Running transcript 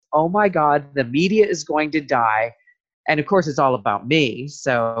oh my God, the media is going to die. And of course, it's all about me.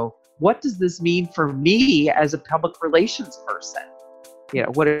 So what does this mean for me as a public relations person?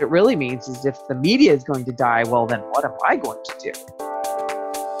 What it really means is if the media is going to die, well, then what am I going to do?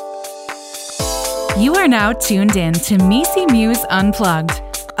 You are now tuned in to Misi Muse Unplugged,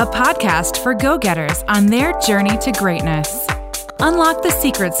 a podcast for go-getters on their journey to greatness. Unlock the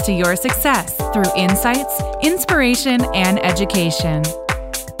secrets to your success through insights, inspiration, and education.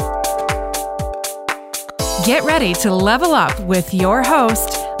 Get ready to level up with your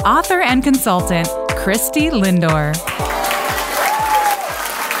host, author and consultant, Christy Lindor.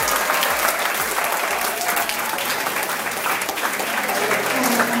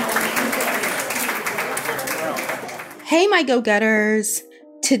 Hey, my go-getters.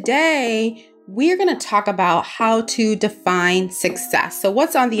 Today, we're going to talk about how to define success. So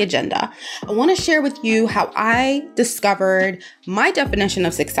what's on the agenda? I want to share with you how I discovered my definition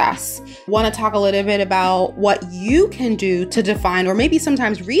of success. I want to talk a little bit about what you can do to define, or maybe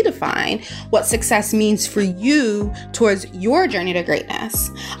sometimes redefine, what success means for you towards your journey to greatness.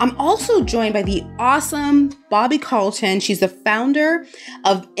 I'm also joined by the awesome Bobby Carlton. She's the founder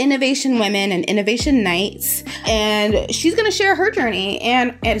of Innovation Women and Innovation Nights, and she's going to share her journey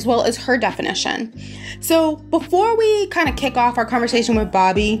and as well as her definition. So before we kind of kick off our conversation with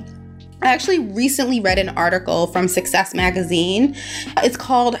Bobby, I actually recently read an article from Success Magazine. It's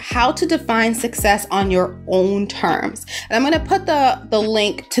called How to Define Success on Your Own Terms. And I'm going to put the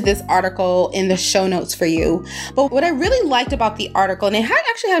link to this article in the show notes for you. But what I really liked about the article, and it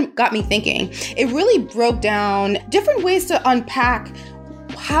had got me thinking, it really broke down different ways to unpack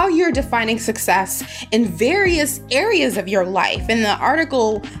how you're defining success in various areas of your life. And the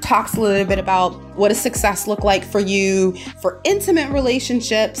article talks a little bit about what does success look like for you, for intimate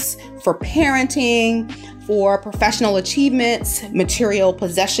relationships, for parenting, for professional achievements, material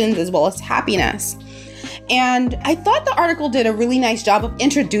possessions, as well as happiness. And I thought the article did a really nice job of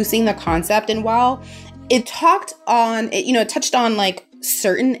introducing the concept. And while it touched on like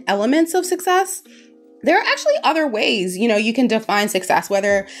certain elements of success, there are actually other ways, you can define success,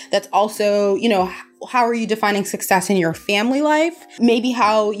 whether that's also, how are you defining success in your family life? Maybe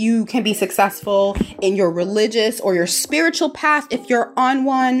how you can be successful in your religious or your spiritual path if you're on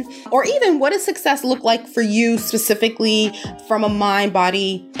one, or even what does success look like for you specifically from a mind,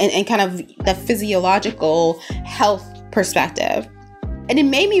 body, and kind of the physiological health perspective. And it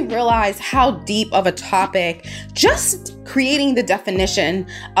made me realize how deep of a topic just creating the definition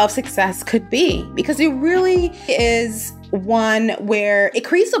of success could be, because it really is one where it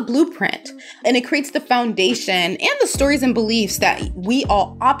creates a blueprint and it creates the foundation and the stories and beliefs that we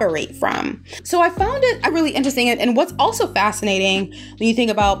all operate from. So I found it really interesting. And what's also fascinating when you think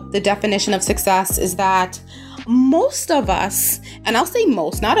about the definition of success is that most of us, and I'll say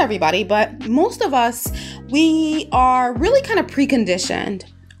most, not everybody, but most of us, we are really kind of preconditioned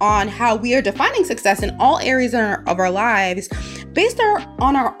on how we are defining success in all areas of our lives based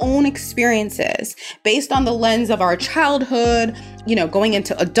on our own experiences, based on the lens of our childhood, going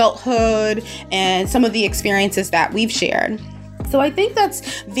into adulthood and some of the experiences that we've shared. So I think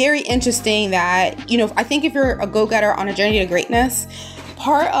that's very interesting that, I think if you're a go-getter on a journey to greatness,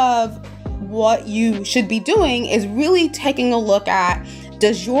 part of what you should be doing is really taking a look at,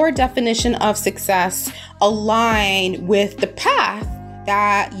 does your definition of success align with the path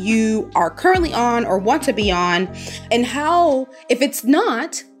that you are currently on or want to be on? And how, if it's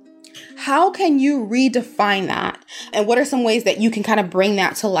not, how can you redefine that? And what are some ways that you can kind of bring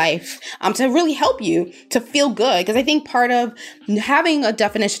that to life to really help you to feel good? Because I think part of having a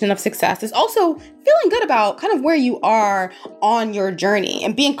definition of success is also feeling good about kind of where you are on your journey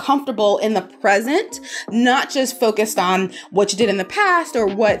and being comfortable in the present, not just focused on what you did in the past or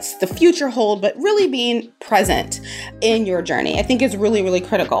what's the future hold, but really being present in your journey. I think is really, really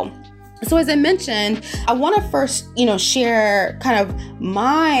critical. So as I mentioned, I want to first, share kind of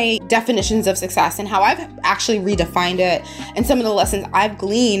my definitions of success and how I've actually redefined it and some of the lessons I've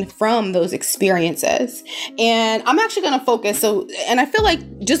gleaned from those experiences. And I'm actually going to focus. And I feel like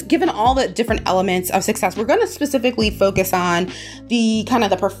just given all the different elements of success, we're going to specifically focus on the kind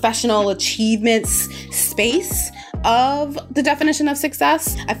of the professional achievements space of the definition of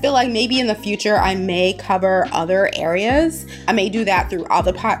success. I feel like maybe in the future, I may cover other areas. I may do that throughout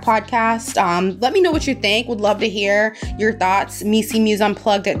the podcast. Let me know what you think. Would love to hear your thoughts.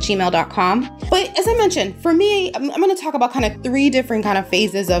 misimuseunplugged@gmail.com. But as I mentioned, for me, I'm going to talk about kind of 3 different kind of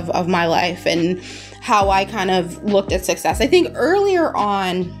phases of my life and how I kind of looked at success. I think earlier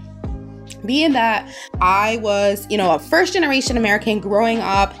on, being that I was, a first generation American growing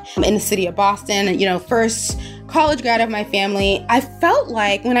up in the city of Boston, first college grad of my family, I felt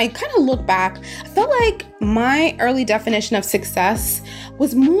like, when I kind of look back, I felt like my early definition of success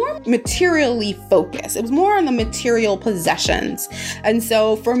was more materially focused. It was more on the material possessions. And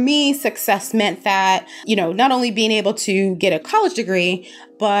so for me, success meant that, not only being able to get a college degree,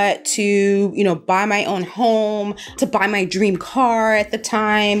 but to, buy my own home, to buy my dream car at the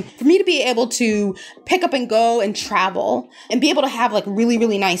time, for me to be able to pick up and go and travel and be able to have like really,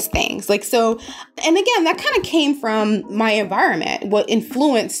 really nice things. And again, that kind of came from my environment, what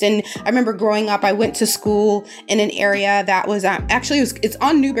influenced. And I remember growing up, I went to school in an area that was it's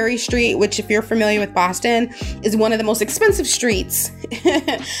on Newbury Street, which, if you're familiar with Boston, is one of the most expensive streets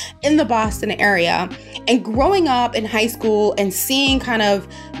in the Boston area. And growing up in high school and seeing kind of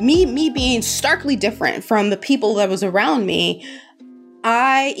me being starkly different from the people that was around me,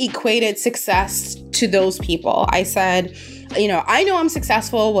 I equated success to those people. I said, I know I'm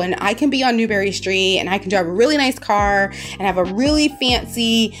successful when I can be on Newbury Street and I can drive a really nice car and have a really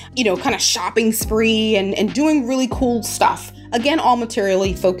fancy, kind of shopping spree and doing really cool stuff. Again, all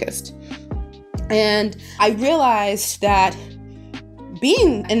materially focused. And I realized that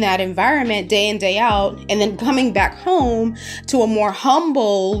being in that environment day in, day out, and then coming back home to a more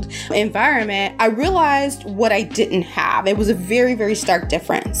humbled environment, I realized what I didn't have. It was a very, very stark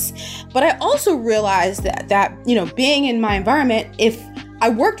difference. But I also realized that being in my environment, if I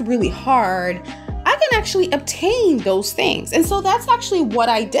worked really hard, I can actually obtain those things. And so that's actually what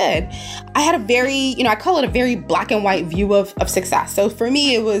I did. I had a very, I call it a very black and white view of success. So for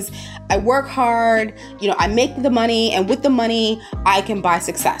me, it was, I work hard, I make the money, and with the money, I can buy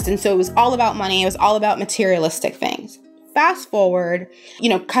success. And so it was all about money. It was all about materialistic things. Fast forward,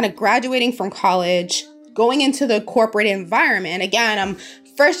 kind of graduating from college, going into the corporate environment. Again, I'm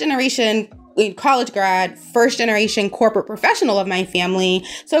first generation college grad, first generation corporate professional of my family.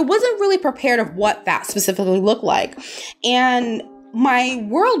 So I wasn't really prepared of what that specifically looked like. And my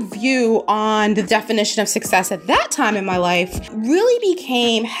worldview on the definition of success at that time in my life really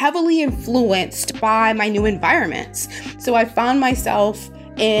became heavily influenced by my new environments. So I found myself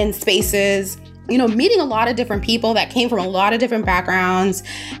in spaces, meeting a lot of different people that came from a lot of different backgrounds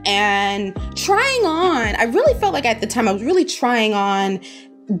and trying on. I really felt like at the time I was really trying on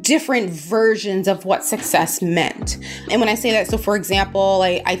different versions of what success meant. And when I say that, so for example,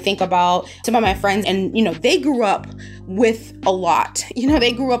 I think about some of my friends and, they grew up with a lot.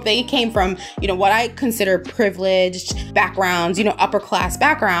 They came from, what I consider privileged backgrounds, upper class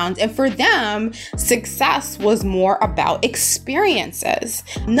backgrounds. And for them, success was more about experiences,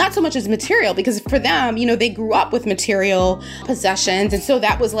 not so much as material, because for them, they grew up with material possessions. And so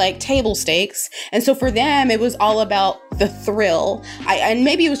that was like table stakes. And so for them, it was all about the thrill. And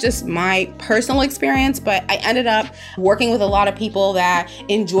maybe it was just my personal experience, but I ended up working with a lot of people that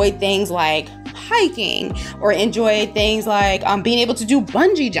enjoyed things like hiking, or enjoyed things like being able to do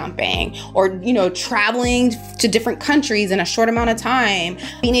bungee jumping, or traveling to different countries in a short amount of time,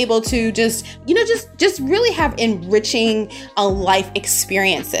 being able to just really have enriching life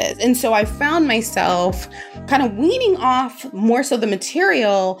experiences. And so I found myself kind of weaning off more so the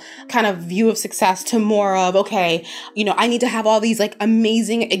material kind of view of success to more of, okay, I need to have all these like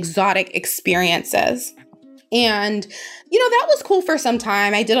amazing exotic experiences. And, that was cool for some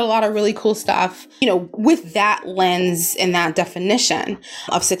time. I did a lot of really cool stuff, with that lens and that definition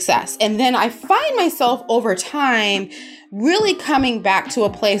of success. And then I find myself over time really coming back to a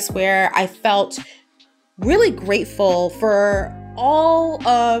place where I felt really grateful for all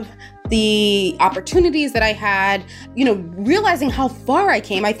of the opportunities that I had, realizing how far I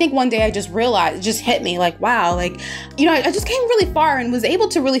came. I think one day I just realized, it just hit me like, wow, I just came really far and was able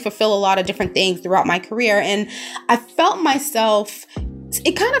to really fulfill a lot of different things throughout my career. And I felt myself,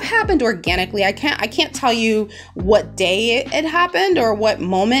 it kind of happened organically. I can't tell you what day it happened or what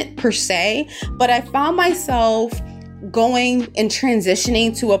moment per se, but I found myself going and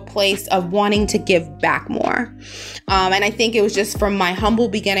transitioning to a place of wanting to give back more. And I think it was just from my humble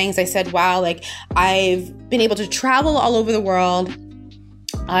beginnings. I said, wow, I've been able to travel all over the world.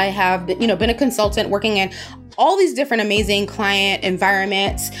 I have, been a consultant working in all these different amazing client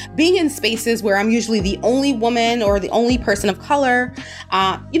environments, being in spaces where I'm usually the only woman or the only person of color,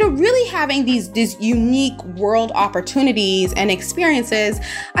 really having these unique world opportunities and experiences.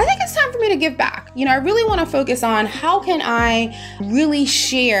 I think it's time for me to give back. I really want to focus on how can I really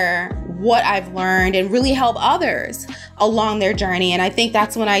share what I've learned and really help others along their journey. And I think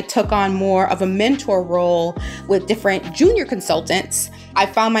that's when I took on more of a mentor role with different junior consultants. I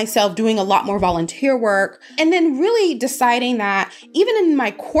found myself doing a lot more volunteer work, and then really deciding that even in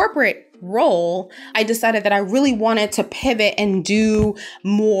my corporate role, I decided that I really wanted to pivot and do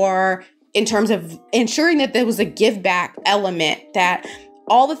more in terms of ensuring that there was a give back element, that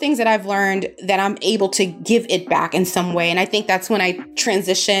all the things that I've learned, that I'm able to give it back in some way. And I think that's when I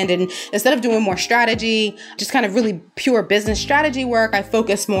transitioned, and instead of doing more strategy, just kind of really pure business strategy work, I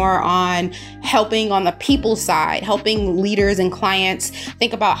focused more on helping on the people side, helping leaders and clients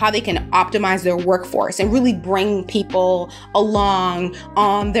think about how they can optimize their workforce and really bring people along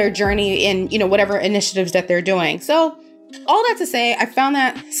on their journey in, whatever initiatives that they're doing. So all that to say, I found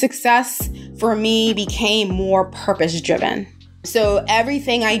that success for me became more purpose driven. So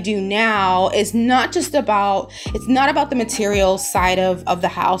everything I do now is not about the material side of the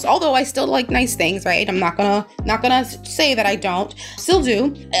house, although I still like nice things, right? I'm not gonna say that I don't, still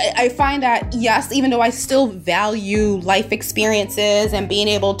do. I find that, yes, even though I still value life experiences and being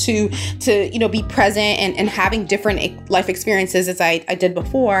able to be present and having different life experiences as I did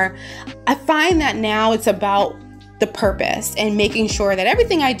before, I find that now it's about the purpose and making sure that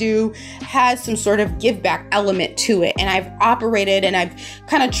everything I do has some sort of give back element to it. And I've operated and I've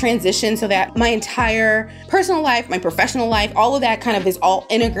kind of transitioned so that my entire personal life, my professional life, all of that kind of is all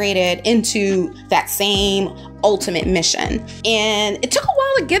integrated into that same ultimate mission. And it took a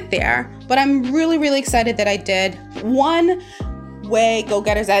while to get there, but I'm really, really excited that I did. One way,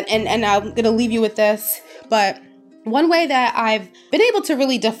 go-getters, and I'm going to leave you with this, but one way that I've been able to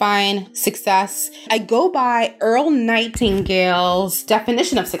really define success, I go by Earl Nightingale's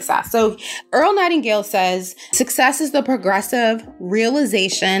definition of success. So Earl Nightingale says, success is the progressive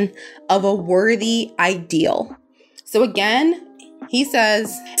realization of a worthy ideal. So again, he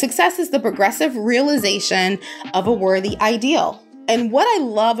says, success is the progressive realization of a worthy ideal. And what I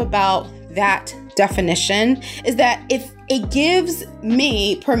love about that definition is that if it gives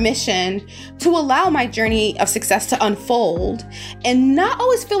me permission to allow my journey of success to unfold and not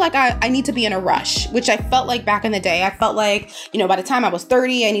always feel like I need to be in a rush, which I felt like back in the day. I felt like, by the time I was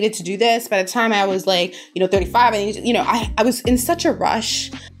 30, I needed to do this. By the time I was 35, I needed to, I was in such a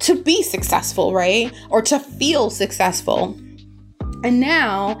rush to be successful, right? Or to feel successful. And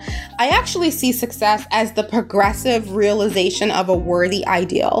now I actually see success as the progressive realization of a worthy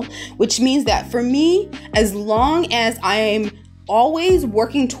ideal, which means that for me, as long as I'm always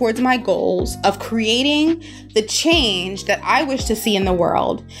working towards my goals of creating the change that I wish to see in the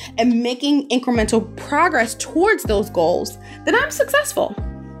world and making incremental progress towards those goals, then I'm successful.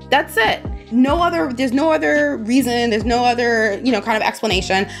 That's it. There's no other reason. There's no other, kind of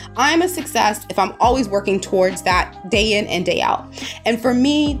explanation. I'm a success if I'm always working towards that day in and day out. And for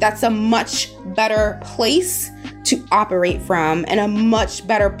me, that's a much better place to operate from and a much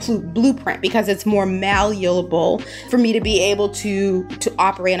better blueprint because it's more malleable for me to be able to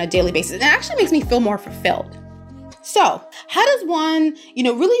operate on a daily basis. And it actually makes me feel more fulfilled. So how does one,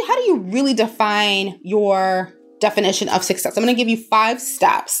 how do you really define your definition of success? I'm going to give you 5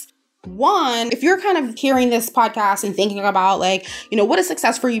 steps. One, if you're kind of hearing this podcast and thinking about what does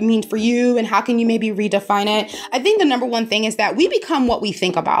success for you mean for you and how can you maybe redefine it? I think the number one thing is that we become what we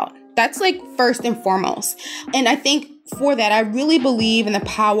think about. That's first and foremost. And I think for that, I really believe in the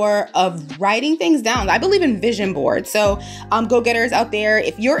power of writing things down. I believe in vision boards. So go-getters out there,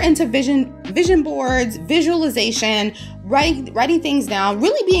 if you're into vision boards, visualization, writing things down,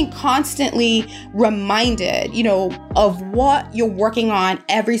 really being constantly reminded, of what you're working on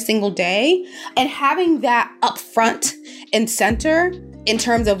every single day and having that up front and center in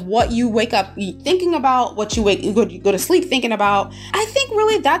terms of what you wake up thinking about, what you go to sleep thinking about. I think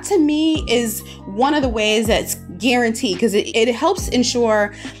really that to me is one of the ways that's guaranteed because it helps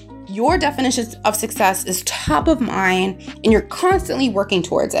ensure your definition of success is top of mind and you're constantly working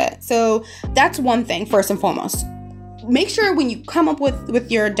towards it. So that's one thing, first and foremost. Make sure when you come up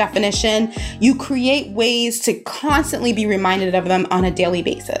with your definition, you create ways to constantly be reminded of them on a daily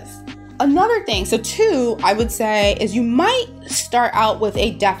basis. Another thing, so 2, I would say, is you might start out with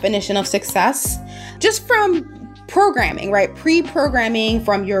a definition of success just from programming, right? Pre-programming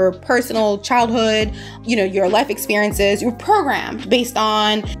from your personal childhood, your life experiences. You're programmed based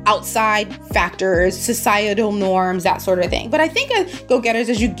on outside factors, societal norms, that sort of thing. But I think as go-getters,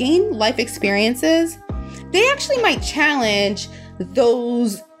 as you gain life experiences, they actually might challenge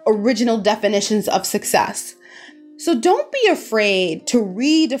those original definitions of success. So don't be afraid to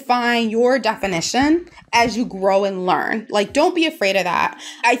redefine your definition as you grow and learn. Don't be afraid of that.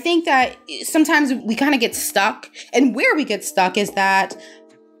 I think that sometimes we kind of get stuck, and where we get stuck is that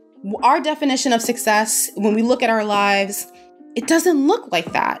our definition of success, when we look at our lives, it doesn't look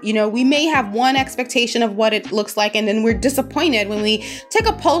like that. We may have one expectation of what it looks like, and then we're disappointed when we take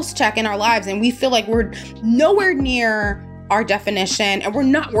a pulse check in our lives and we feel like we're nowhere near our definition and we're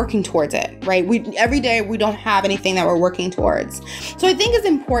not working towards it, right? Every day we don't have anything that we're working towards. So I think it's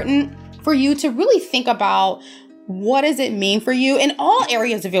important for you to really think about what does it mean for you in all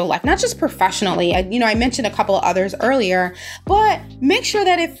areas of your life, not just professionally. I mentioned a couple of others earlier, but make sure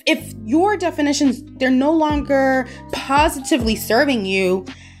that if your definitions, they're no longer positively serving you,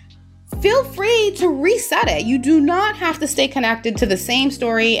 feel free to reset it. You do not have to stay connected to the same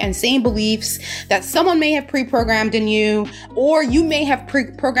story and same beliefs that someone may have pre-programmed in you, or you may have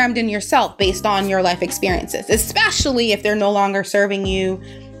pre-programmed in yourself based on your life experiences, especially if they're no longer serving you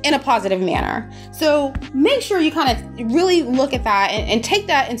in a positive manner. So make sure you kind of really look at that and take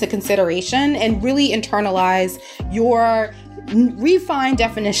that into consideration and really internalize your refined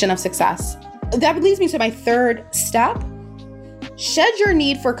definition of success. That leads me to my third step. Shed your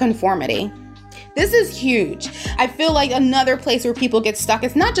need for conformity. This is huge. I feel like another place where people get stuck,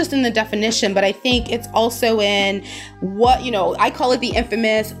 it's not just in the definition, but I think it's also in what, I call it the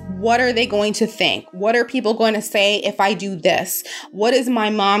infamous, what are they going to think? What are people going to say if I do this? What is my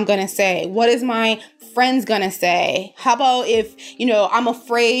mom going to say? What is my friends going to say? How about if, I'm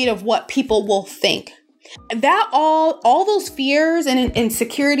afraid of what people will think? That all those fears and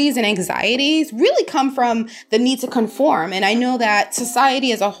insecurities and anxieties really come from the need to conform. And I know that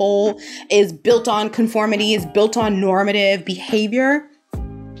society as a whole is built on conformity, is built on normative behavior.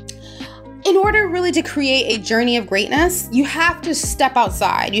 In order really to create a journey of greatness, you have to step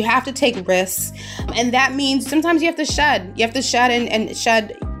outside. You have to take risks. And that means sometimes you have to shed. You have to shed and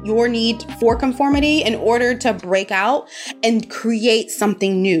shed your need for conformity in order to break out and create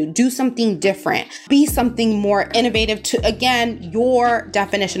something new, do something different, be something more innovative to, again, your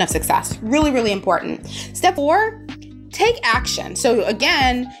definition of success. Really, really important. Step 4, take action. So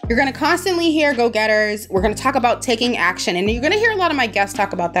again, you're going to constantly hear go-getters. We're going to talk about taking action, and you're going to hear a lot of my guests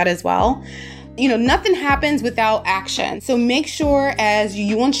talk about that as well. Nothing happens without action. So make sure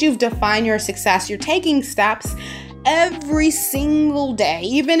once you've defined your success, you're taking steps every single day,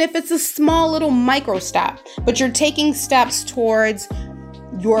 even if it's a small little micro step, but you're taking steps towards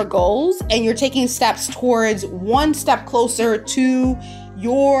your goals and you're taking steps towards one step closer to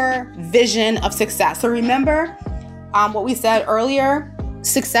your vision of success. So remember what we said earlier,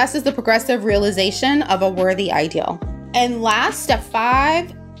 success is the progressive realization of a worthy ideal. And last, step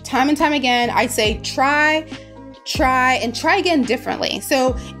 5, time and time again, I say try again differently.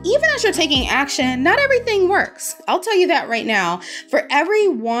 So even as you're taking action, not everything works. I'll tell you that right now. For every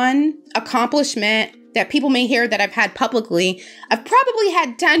one accomplishment that people may hear that I've had publicly, I've probably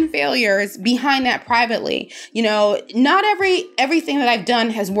had 10 failures behind that privately. Not everything that I've done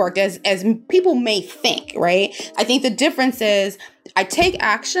has worked as people may think, right? I think the difference is I take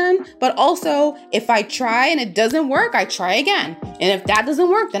action, but also if I try and it doesn't work, I try again. And if that doesn't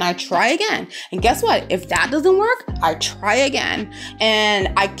work, then I try again. And guess what? If that doesn't work, I try again.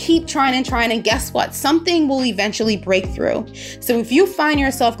 And I keep trying. And guess what? Something will eventually break through. So if you find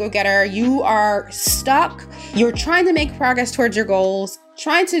yourself go-getter, you are stuck, you're trying to make progress towards your goals,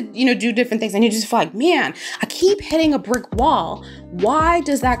 trying to, do different things, and you just feel like, man, I keep hitting a brick wall. Why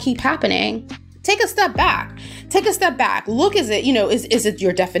does that keep happening? Take a step back. Look, is it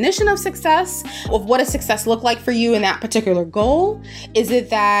your definition of success, of what does success look like for you in that particular goal? Is it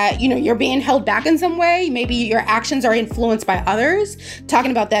that, you're being held back in some way? Maybe your actions are influenced by others,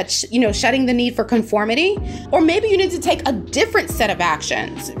 talking about that, shedding the need for conformity, or maybe you need to take a different set of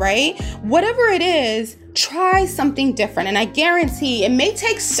actions, right? Whatever it is, try something different. And I guarantee it may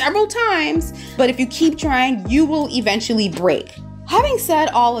take several times, but if you keep trying, you will eventually break. Having said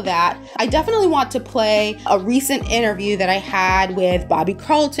all of that, I definitely want to play a recent interview that I had with Bobbi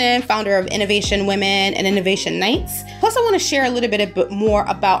Carlton, founder of Innovation Women and Innovation Nights. Plus, I want to share a little bit more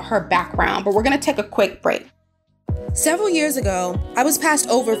about her background, but we're going to take a quick break. Several years ago, I was passed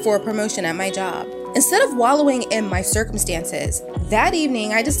over for a promotion at my job. Instead of wallowing in my circumstances, that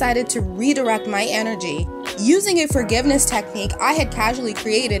evening I decided to redirect my energy using a forgiveness technique I had casually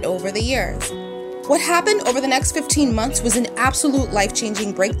created over the years. What happened over the next 15 months was an absolute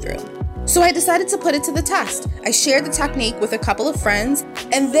life-changing breakthrough. So I decided to put it to the test. I shared the technique with a couple of friends,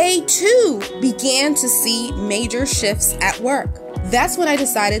 and they too began to see major shifts at work. That's when I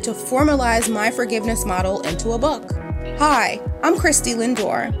decided to formalize my forgiveness model into a book. Hi, I'm Christy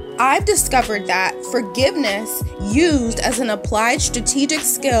Lindor. I've discovered that forgiveness used as an applied strategic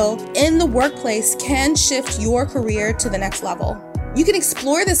skill in the workplace can shift your career to the next level. You can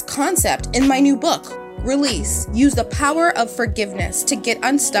explore this concept in my new book, Release. Use the power of forgiveness to get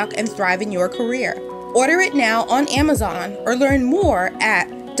unstuck and thrive in your career. Order it now on Amazon or learn more at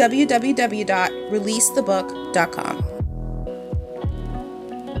www.releasethebook.com.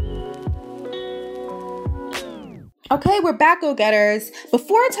 Okay, we're back, go-getters.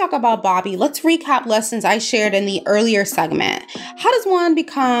 Before I talk about Bobbi, let's recap lessons I shared in the earlier segment. How does one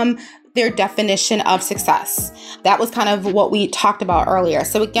become their definition of success. That was kind of what we talked about earlier.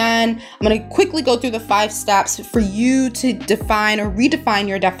 So again, I'm going to quickly go through the 5 steps for you to define or redefine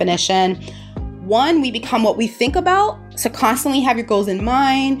your definition. 1, we become what we think about. So constantly have your goals in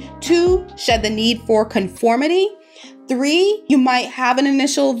mind. 2, shed the need for conformity. 3, you might have an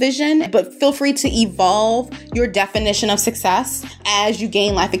initial vision, but feel free to evolve your definition of success as you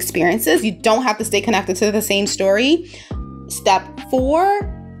gain life experiences. You don't have to stay connected to the same story. Step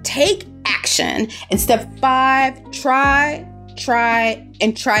 4, take action. And step 5, try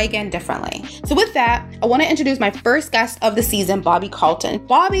again differently. So with that, I want to introduce my first guest of the season, Bobbi Carlton.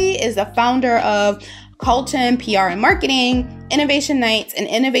 Bobbi is the founder of Carlton PR and Marketing, Innovation Nights, and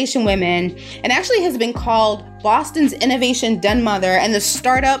Innovation Women, and actually has been called Boston's Innovation Den Mother and the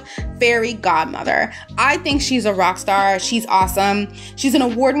Startup Fairy Godmother. I think she's a rock star. She's awesome. She's an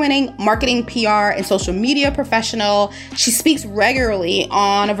award-winning marketing, PR, and social media professional. She speaks regularly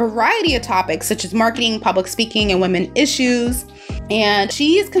on a variety of topics such as marketing, public speaking, and women issues. And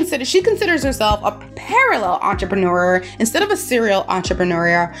she considers herself a parallel entrepreneur instead of a serial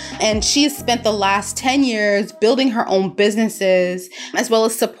entrepreneur. And she has spent the last 10 years building her own businesses, as well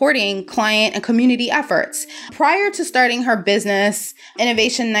as supporting client and community efforts. Prior to starting her business,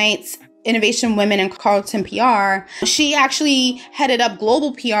 Innovation Nights, Innovation Women, and Carlton PR, she actually headed up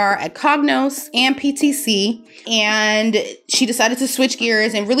global PR at Cognos and PTC. And she decided to switch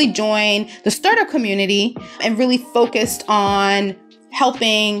gears and really join the startup community and really focused on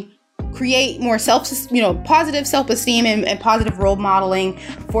helping create more positive self-esteem and positive role modeling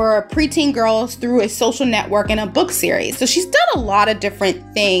for preteen girls through a social network and a book series. So she's done a lot of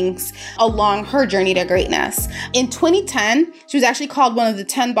different things along her journey to greatness. In 2010, she was actually called one of the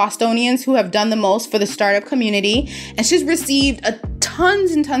 10 Bostonians who have done the most for the startup community. And she's received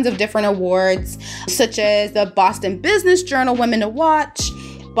tons and tons of different awards, such as the Boston Business Journal Women to Watch,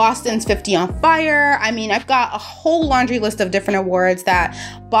 Boston's 50 on Fire. I mean, I've got a whole laundry list of different awards that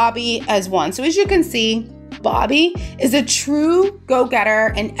Bobbi has won. So as you can see, Bobbi is a true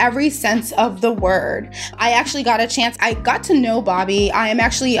go-getter in every sense of the word. I got to know Bobbi. I am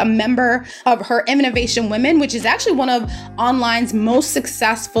actually a member of her Innovation Women, which is actually one of online's most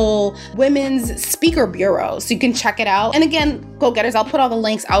successful women's speaker bureaus. So you can check it out. And again, go-getters, I'll put all the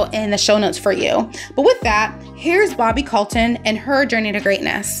links out in the show notes for you. But with that, here's Bobbi Carlton and her journey to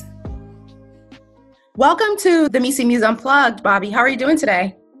greatness. Welcome to the Misi Muse Unplugged, Bobbi. How are you doing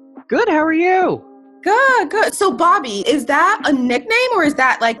today? Good. How are you? Good. So Bobbi, is that a nickname or is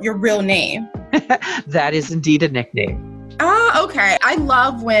that like your real name? That is indeed a nickname. Okay. I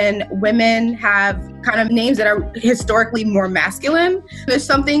love when women have kind of names that are historically more masculine. There's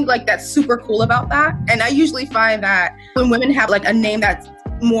something like that's super cool about that. And I usually find that when women have like a name that's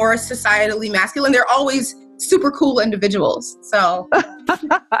more societally masculine, they're always super cool individuals. So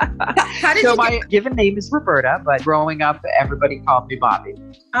my given name is Roberta, but growing up, everybody called me Bobbi.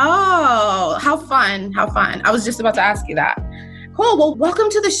 Oh, how fun. I was just about to ask you that. Cool. Well, welcome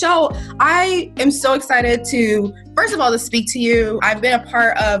to the show. I am so excited to, first of all, to speak to you. I've been a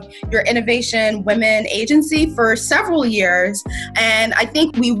part of your Innovation Women agency for several years. And I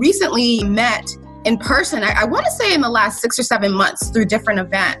think we recently met in person, I want to say in the last 6 or 7 months through different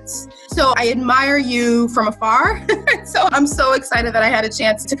events. So I admire you from afar. So I'm so excited that I had a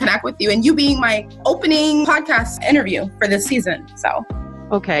chance to connect with you and you being my opening podcast interview for this season. So.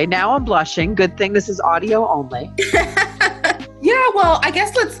 Okay, now I'm blushing. Good thing this is audio only. Yeah, well, I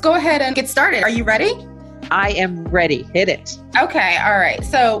guess let's go ahead and get started. Are you ready? I am ready. Hit it. Okay. All right.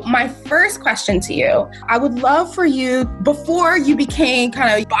 So my first question to you, I would love for you, before you became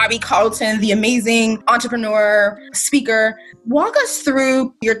kind of Bobbi Carlton, the amazing entrepreneur, speaker, walk us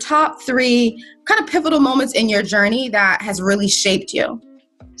through your top 3 kind of pivotal moments in your journey that has really shaped you.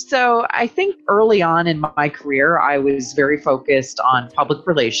 So I think early on in my career, I was very focused on public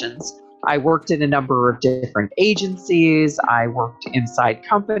relations. I worked in a number of different agencies. I worked inside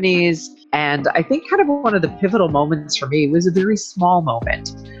companies. And I think kind of one of the pivotal moments for me was a very small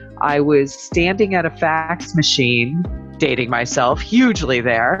moment. I was standing at a fax machine, dating myself hugely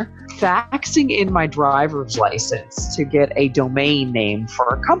there, faxing in my driver's license to get a domain name for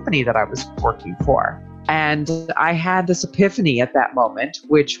a company that I was working for. And I had this epiphany at that moment,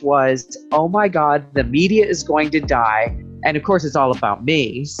 which was, oh my God, the media is going to die. And of course, it's all about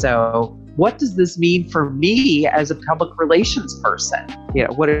me. So what does this mean for me as a public relations person?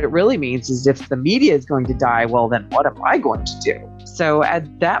 What it really means is if the media is going to die, well, then what am I going to do? So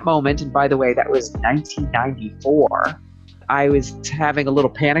at that moment, and by the way, that was 1994, I was having a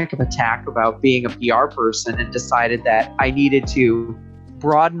little panic attack about being a PR person and decided that I needed to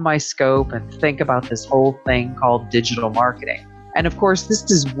broaden my scope and think about this whole thing called digital marketing. And of course, this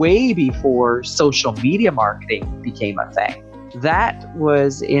is way before social media marketing became a thing. That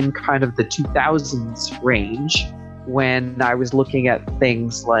was in kind of the 2000s range when I was looking at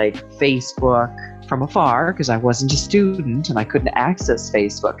things like Facebook from afar, because I wasn't a student and I couldn't access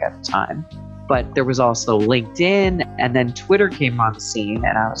Facebook at the time. But there was also LinkedIn, and then Twitter came on the scene,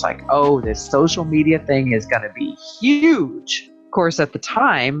 and I was like, oh, this social media thing is going to be huge. Of course, at the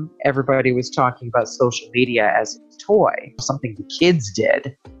time, everybody was talking about social media as a toy, something the kids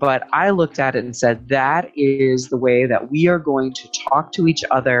did. But I looked at it and said, that is the way that we are going to talk to each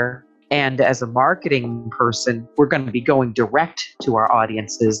other. And as a marketing person, we're going to be going direct to our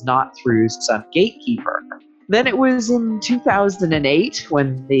audiences, not through some gatekeeper. Then it was in 2008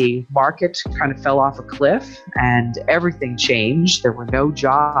 when the market kind of fell off a cliff and everything changed. There were no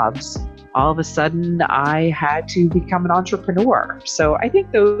jobs. All of a sudden, I had to become an entrepreneur. So I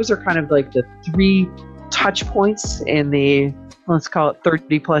think those are kind of like the 3 touch points in the, let's call it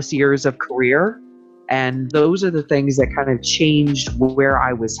 30 plus years of career. And those are the things that kind of changed where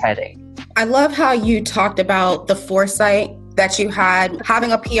I was heading. I love how you talked about the foresight that you had,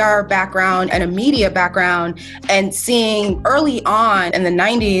 having a PR background and a media background, and seeing early on in the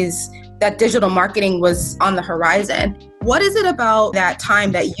 90s that digital marketing was on the horizon. What is it about that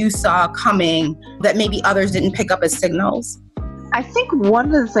time that you saw coming that maybe others didn't pick up as signals? I think one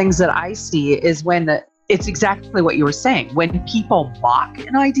of the things that I see is when it's exactly what you were saying. When people mock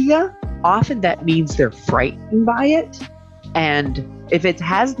an idea, often that means they're frightened by it. And if it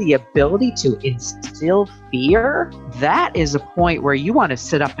has the ability to instill fear, that is a point where you want to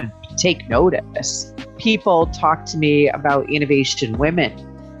sit up and take notice. People talk to me about Innovation Women,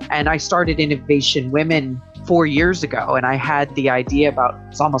 and I started Innovation Women 4 years ago, and I had the idea about,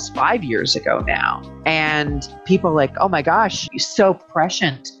 it's almost 5 years ago now. And people are like, oh my gosh, you're so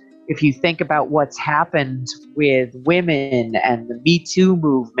prescient. If you think about what's happened with women and the Me Too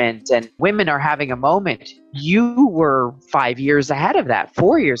movement, and women are having a moment, you were 5 years ahead of that,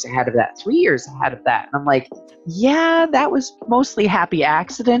 4 years ahead of that, 3 years ahead of that. And I'm like, yeah, that was mostly happy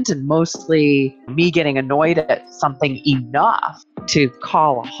accident and mostly me getting annoyed at something enough to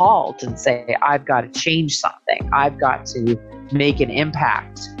call a halt and say, I've got to change something. I've got to make an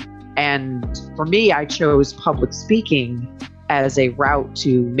impact. And for me, I chose public speaking as a route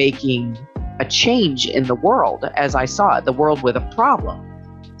to making a change in the world as I saw it, the world with a problem.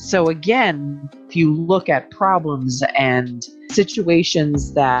 So again, if you look at problems and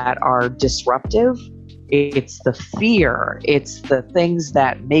situations that are disruptive, it's the fear, it's the things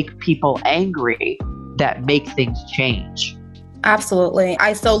that make people angry that make things change. Absolutely.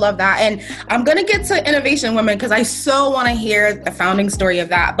 I so love that. And I'm going to get to Innovation Women because I so want to hear the founding story of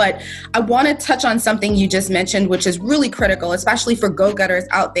that. But I want to touch on something you just mentioned, which is really critical, especially for go-getters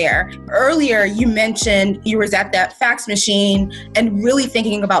out there. Earlier, you mentioned you were at that fax machine and really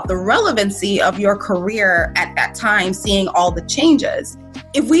thinking about the relevancy of your career at that time, seeing all the changes.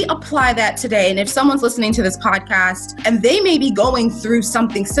 If we apply that today, and if someone's listening to this podcast and they may be going through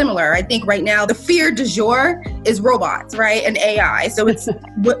something similar, I think right now the fear du jour is robots, right? And AI. So it's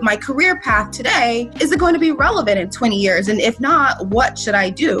what my career path today, is it going to be relevant in 20 years? And if not, what should I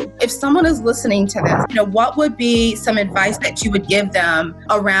do? If someone is listening to this, what would be some advice that you would give them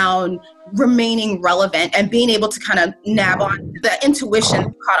around remaining relevant and being able to kind of nab on the intuition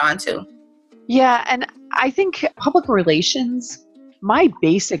you caught on to? Yeah, and I think public relations, my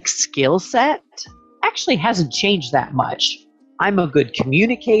basic skill set actually hasn't changed that much. I'm a good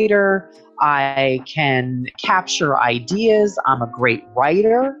communicator. I can capture ideas. I'm a great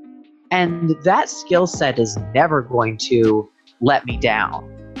writer. And that skill set is never going to let me down.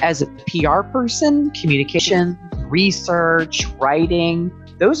 As a PR person, communication, research, writing,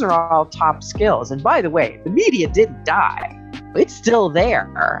 those are all top skills. And by the way, the media didn't die. It's still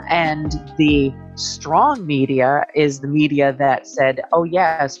there. And the strong media is the media that said, oh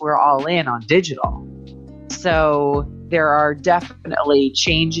yes, we're all in on digital. So there are definitely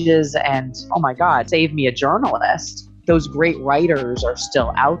changes, and oh my God, save me a journalist. Those great writers are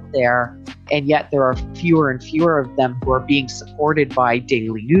still out there, and yet there are fewer and fewer of them who are being supported by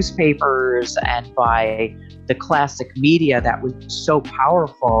daily newspapers and by the classic media that was so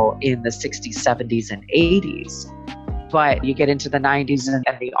powerful in the 60s, 70s, and 80s. But you get into the 90s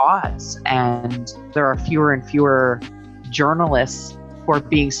and the aughts, and there are fewer and fewer journalists who are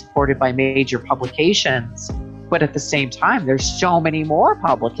being supported by major publications. But at the same time, there's so many more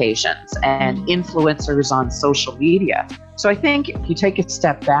publications and influencers on social media. So I think if you take a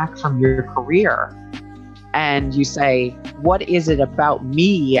step back from your career and you say, what is it about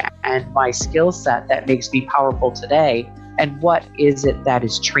me and my skill set that makes me powerful today? And what is it that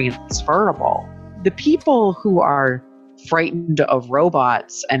is transferable? The people who are frightened of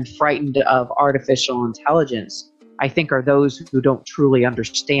robots and frightened of artificial intelligence, I think, are those who don't truly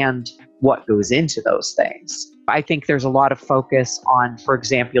understand what goes into those things. I think there's a lot of focus on, for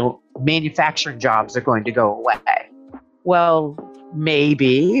example, manufacturing jobs are going to go away. Well,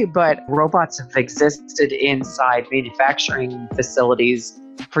 maybe, but robots have existed inside manufacturing facilities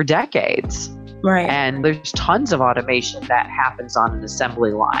for decades. Right. And there's tons of automation that happens on an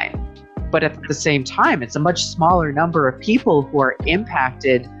assembly line. But at the same time, it's a much smaller number of people who are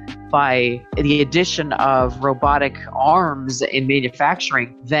impacted by the addition of robotic arms in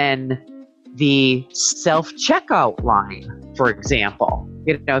manufacturing than the self-checkout line, for example.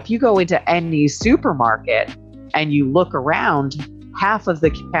 If you go into any supermarket and you look around, half of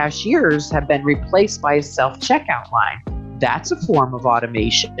the cashiers have been replaced by a self-checkout line. That's a form of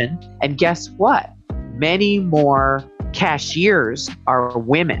automation. And guess what? Many more cashiers are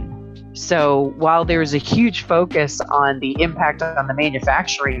women. So while there's a huge focus on the impact on the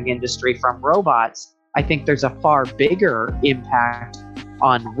manufacturing industry from robots, I think there's a far bigger impact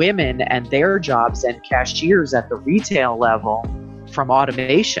on women and their jobs and cashiers at the retail level from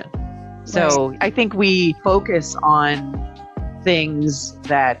automation. So I think we focus on things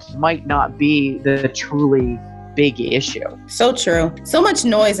that might not be the truly big issue. So true. So much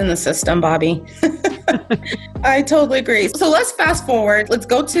noise in the system, Bobby. I totally agree. So let's fast forward. Let's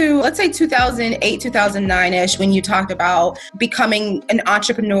go to, let's say 2008, 2009-ish, when you talked about becoming an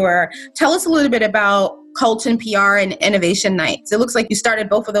entrepreneur. Tell us a little bit about Carlton PR and Innovation Nights. It looks like you started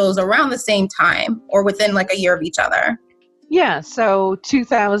both of those around the same time or within like a year of each other. Yeah, so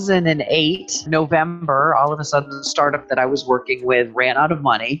 2008, November, all of a sudden the startup that I was working with ran out of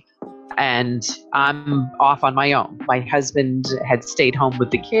money and I'm off on my own. My husband had stayed home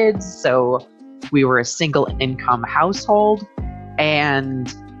with the kids, so we were a single income household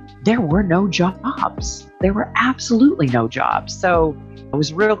and there were no jobs. There were absolutely no jobs. So I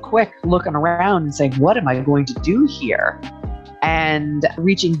was real quick looking around and saying, what am I going to do here? And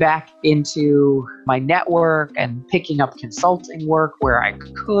reaching back into my network and picking up consulting work where I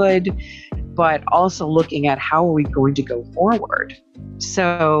could, but also looking at how are we going to go forward.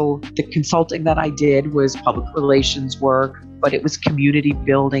 So the consulting that I did was public relations work, but it was community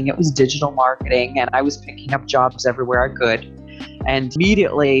building, it was digital marketing, and I was picking up jobs everywhere I could. And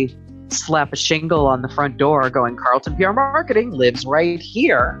immediately slap a shingle on the front door going, Carlton PR Marketing lives right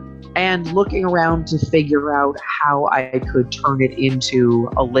here. And looking around to figure out how I could turn it into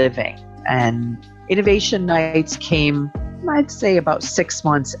a living. And Innovation Nights came, I'd say, about 6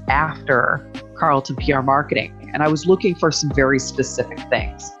 months after Carlton PR Marketing. And I was looking for some very specific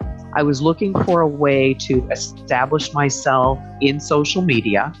things. I was looking for a way to establish myself in social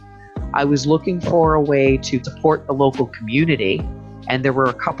media. I was looking for a way to support the local community. And there were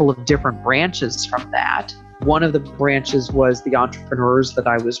a couple of different branches from that. One of the branches was the entrepreneurs that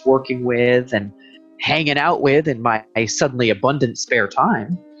I was working with and hanging out with in my suddenly abundant spare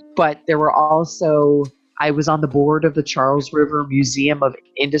time. But there were also, I was on the board of the Charles River Museum of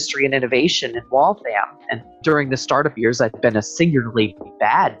Industry and Innovation in Waltham. And during the startup years, I'd been a singularly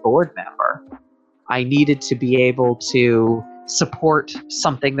bad board member. I needed to be able to support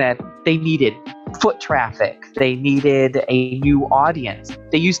something that they needed. Foot traffic. They needed a new audience.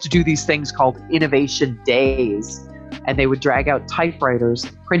 They used to do these things called innovation days, and they would drag out typewriters,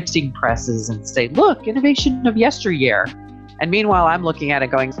 printing presses, and say, look, innovation of yesteryear. And meanwhile, I'm looking at it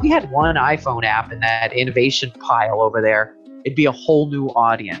going, if we had one iPhone app in that innovation pile over there, it'd be a whole new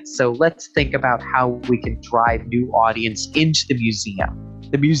audience. So let's think about how we can drive new audience into the museum.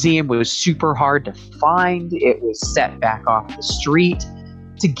 The museum was super hard to find. It was set back off the street.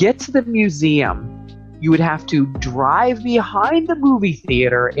 To get to the museum, you would have to drive behind the movie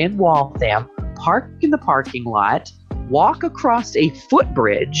theater in Waltham, park in the parking lot, walk across a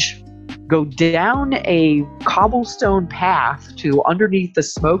footbridge, go down a cobblestone path to underneath the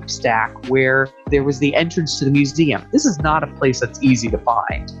smokestack where there was the entrance to the museum. This is not a place that's easy to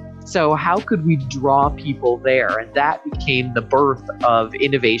find. So how could we draw people there? And that became the birth of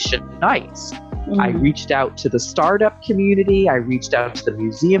Innovation Nights. I reached out to the startup community, I reached out to the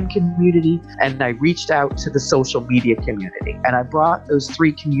museum community, and I reached out to the social media community. And I brought those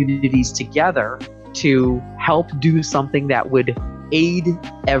three communities together to help do something that would aid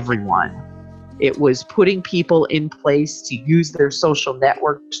everyone. It was putting people in place to use their social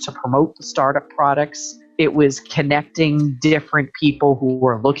networks to promote the startup products. It was connecting different people who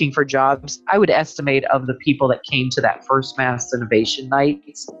were looking for jobs. I would estimate of the people that came to that first Mass Innovation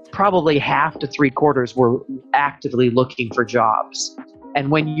Nights, probably half to 3/4 were actively looking for jobs.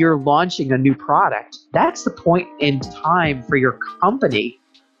 And when you're launching a new product, that's the point in time for your company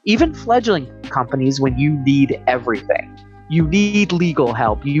even fledgling companies, when you need everything. You need legal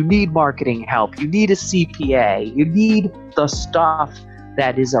help, you need marketing help, you need a CPA, you need the stuff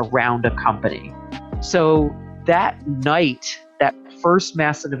that is around a company. So that night, that first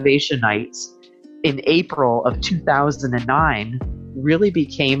Mass Innovation Nights in April of 2009 really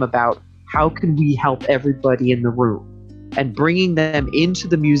became about how can we help everybody in the room, and bringing them into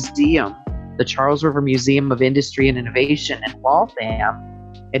the museum, the Charles River Museum of Industry and Innovation in Waltham,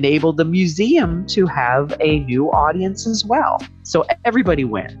 enabled the museum to have a new audience as well. So everybody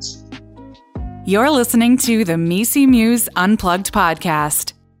wins. You're listening to the Misi Muse Unplugged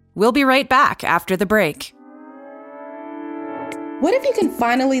podcast. We'll be right back after the break. What if you can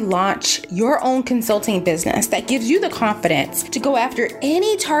finally launch your own consulting business that gives you the confidence to go after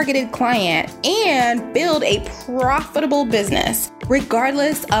any targeted client and build a profitable business,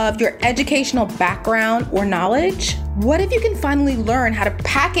 regardless of your educational background or knowledge? What if you can finally learn how to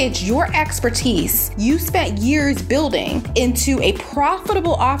package your expertise you spent years building into a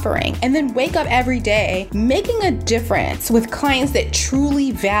profitable offering, and then wake up every day making a difference with clients that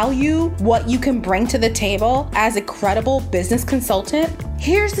truly value what you can bring to the table as a credible business consultant?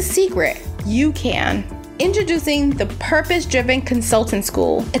 Here's the secret: you can. Introducing the Purpose Driven Consultant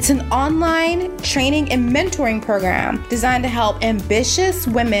School. It's an online training and mentoring program designed to help ambitious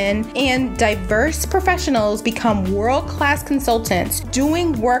women and diverse professionals become world-class consultants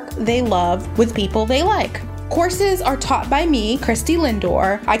doing work they love with people they like. Courses are taught by me, Christy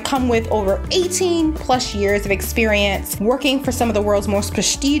Lindor. I come with over 18 plus years of experience working for some of the world's most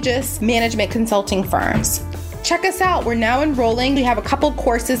prestigious management consulting firms. Check us out. We're now enrolling. We have a couple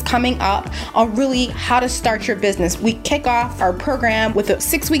courses coming up on really how to start your business. We kick off our program with a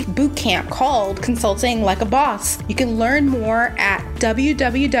 6-week boot camp called Consulting Like a Boss. You can learn more at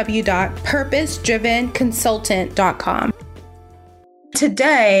www.purposedrivenconsultant.com.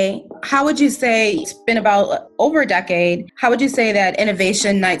 Today, how would you say, it's been about over a decade, how would you say that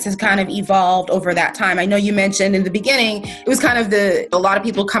Innovation Nights has kind of evolved over that time? I know you mentioned in the beginning, it was kind of a lot of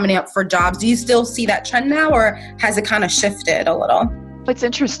people coming up for jobs. Do you still see that trend now, or has it kind of shifted a little? It's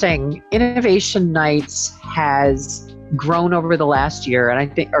interesting. Innovation Nights has grown over the last year, and I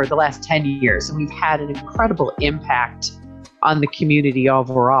think, or the last 10 years, and we've had an incredible impact on the community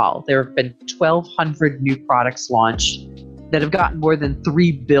overall. There have been 1,200 new products launched that have gotten more than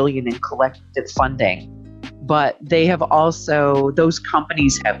 $3 billion in collective funding. But they have also, those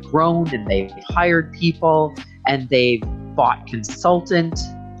companies have grown and they've hired people and they've bought consultant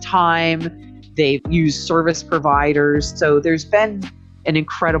time, they've used service providers. So there's been an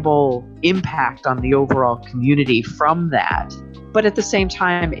incredible impact on the overall community from that. But at the same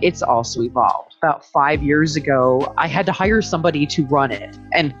time, it's also evolved. About 5 years ago, I had to hire somebody to run it.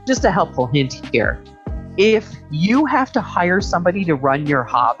 And just a helpful hint here, if you have to hire somebody to run your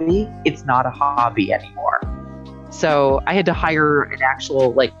hobby, it's not a hobby anymore. So I had to hire an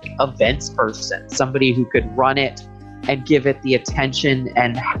actual events person, somebody who could run it and give it the attention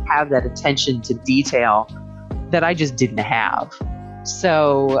and have that attention to detail that I just didn't have.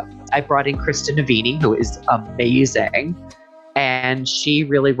 So I brought in Krista Navini, who is amazing, and she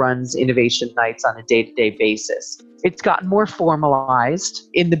really runs Innovation Nights on a day-to-day basis. It's gotten more formalized.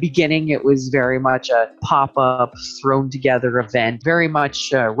 In the beginning, it was very much a pop-up, thrown-together event, very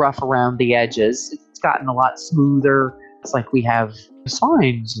much rough around the edges. It's gotten a lot smoother. It's like we have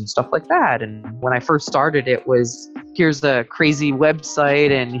signs and stuff like that. And when I first started, it was, here's a crazy website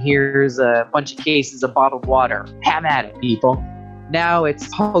and here's a bunch of cases of bottled water. Have at it, people. Now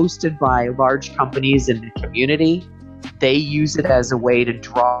it's hosted by large companies in the community. They use it as a way to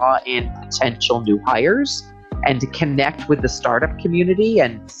draw in potential new hires and to connect with the startup community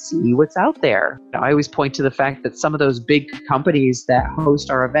and see what's out there. I always point to the fact that some of those big companies that host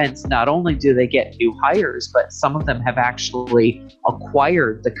our events, not only do they get new hires, but some of them have actually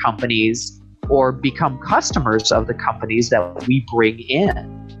acquired the companies or become customers of the companies that we bring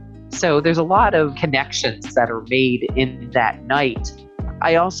in. So there's a lot of connections that are made in that night.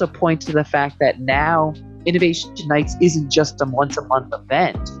 I also point to the fact that now Innovation Nights isn't just a once-a-month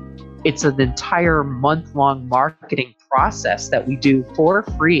event. It's an entire month-long marketing process that we do for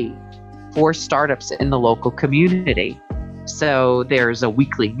free for startups in the local community. So there's a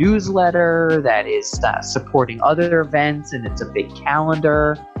weekly newsletter that is supporting other events, and it's a big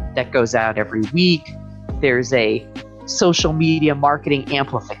calendar that goes out every week. There's a social media marketing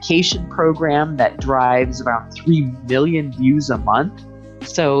amplification program that drives around 3 million views a month.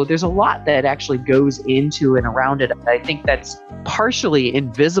 So there's a lot that actually goes into and around it. I think that's partially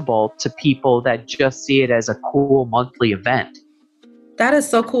invisible to people that just see it as a cool monthly event. That is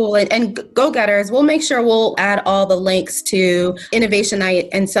so cool. And go-getters, we'll make sure we'll add all the links to Innovation Night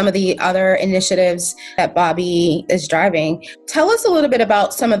and some of the other initiatives that Bobby is driving. Tell us a little bit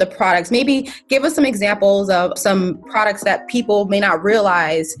about some of the products. Maybe give us some examples of some products that people may not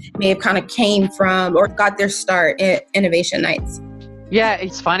realize may have kind of came from or got their start at Innovation Nights. Yeah,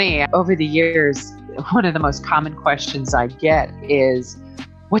 it's funny. Over the years, one of the most common questions I get is,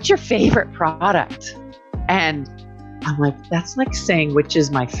 what's your favorite product? And I'm like, that's like saying, which is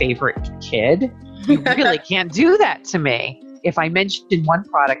my favorite kid? You really can't do that to me. If I mention one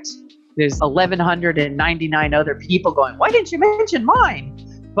product, there's 1,199 other people going, why didn't you mention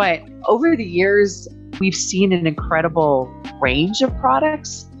mine? But over the years, we've seen an incredible range of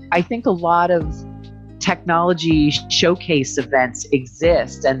products. I think a lot of technology showcase events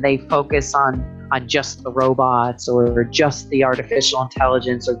exist, and they focus on just the robots or just the artificial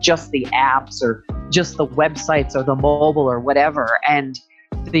intelligence or just the apps or just the websites or the mobile or whatever. And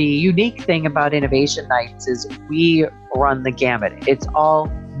the unique thing about Innovation Nights is we run the gamut. It's all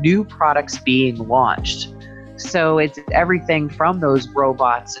new products being launched. So it's everything from those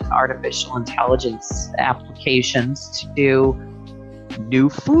robots and artificial intelligence applications to new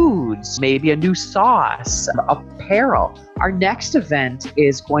foods, maybe a new sauce, apparel. Our next event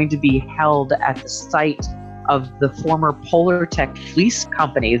is going to be held at the site of the former Polartec Fleece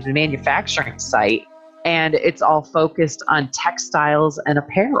Company, the manufacturing site, and it's all focused on textiles and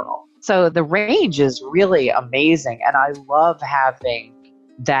apparel. So the range is really amazing, and I love having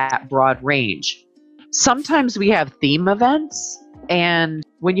that broad range. Sometimes we have theme events, and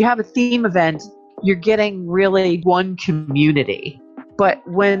when you have a theme event, you're getting really one community. But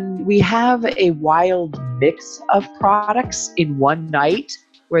when we have a wild mix of products in one night,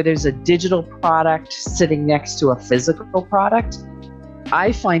 where there's a digital product sitting next to a physical product,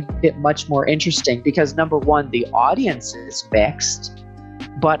 I find it much more interesting because, number one, the audience is mixed,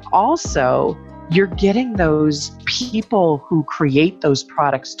 but also you're getting those people who create those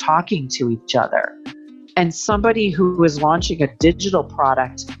products talking to each other. And somebody who is launching a digital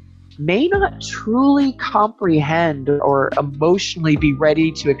product may not truly comprehend or emotionally be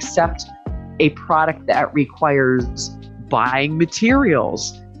ready to accept a product that requires buying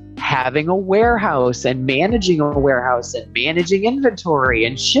materials, having a warehouse and managing a warehouse and managing inventory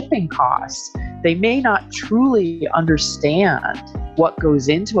and shipping costs. They may not truly understand what goes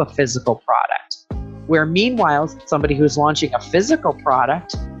into a physical product. Where meanwhile, somebody who's launching a physical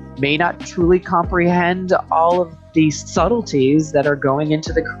product may not truly comprehend all of these subtleties that are going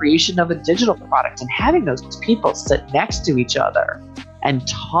into the creation of a digital product. And having those people sit next to each other and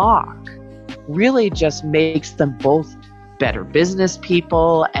talk really just makes them both better business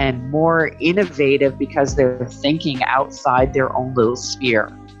people and more innovative because they're thinking outside their own little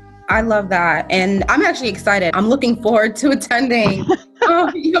sphere. I love that. And I'm actually excited. I'm looking forward to attending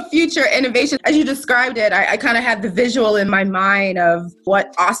future innovation. As you described it, I kind of had the visual in my mind of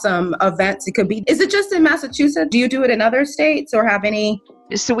what awesome events it could be. Is it just in Massachusetts? Do you do it in other states or have any?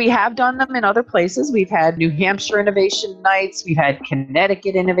 So we have done them in other places. We've had New Hampshire Innovation Nights. We've had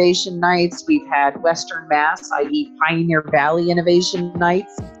Connecticut Innovation Nights. We've had Western Mass, i.e. Pioneer Valley Innovation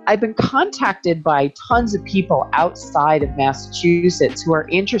Nights. I've been contacted by tons of people outside of Massachusetts who are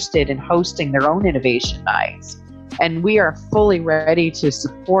interested in hosting their own Innovation Nights. And we are fully ready to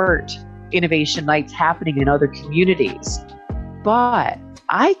support Innovation Nights happening in other communities. But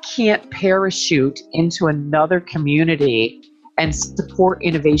I can't parachute into another community and support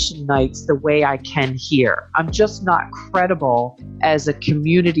Innovation Nights the way I can here. I'm just not credible as a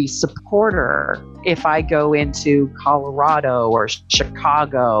community supporter if I go into Colorado or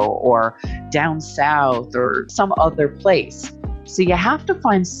Chicago or down south or some other place. So you have to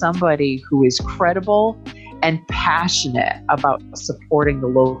find somebody who is credible and passionate about supporting the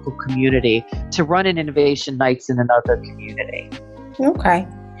local community to run an Innovation Nights in another community. Okay.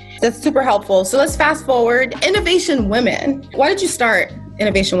 That's super helpful. So let's fast forward. Innovation Women. Why did you start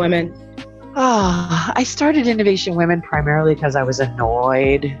Innovation Women? I started Innovation Women primarily because I was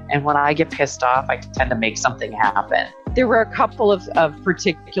annoyed. And when I get pissed off, I tend to make something happen. There were a couple of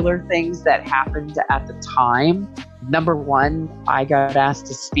particular things that happened at the time. Number one, I got asked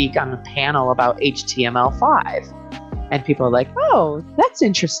to speak on a panel about HTML5. And people are like, oh, that's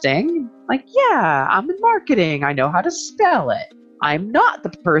interesting. Like, yeah, I'm in marketing. I know how to spell it. I'm not the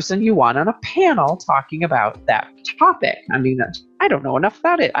person you want on a panel talking about that topic. I mean, I don't know enough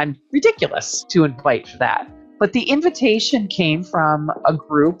about it. I'm ridiculous to invite for that. But the invitation came from a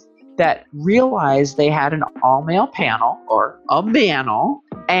group that realized they had an all-male panel or a manel,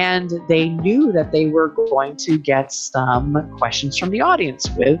 and they knew that they were going to get some questions from the audience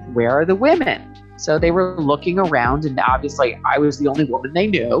with, where are the women? So they were looking around, and obviously I was the only woman they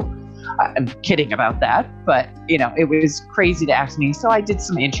knew. I'm kidding about that, but it was crazy to ask me. So I did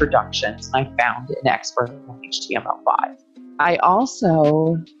some introductions and I found an expert in HTML5. I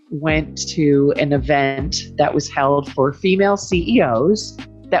also went to an event that was held for female CEOs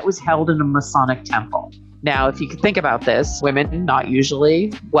that was held in a Masonic temple. Now, if you could think about this, women not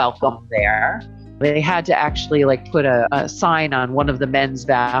usually welcome there. They had to actually put a sign on one of the men's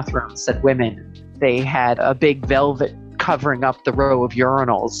bathrooms that said women. They had a big velvet covering up the row of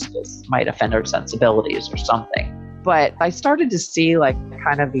urinals. This might offend our sensibilities or something. But I started to see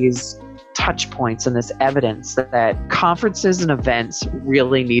kind of these touch points and this evidence that conferences and events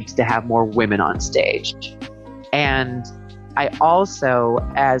really need to have more women on stage. And I also,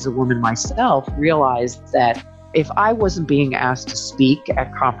 as a woman myself, realized that if I wasn't being asked to speak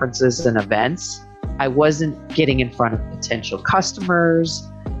at conferences and events, I wasn't getting in front of potential customers.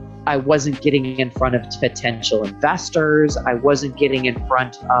 I wasn't getting in front of potential investors. I wasn't getting in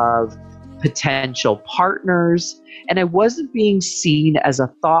front of potential partners. And I wasn't being seen as a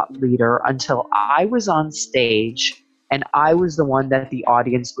thought leader until I was on stage and I was the one that the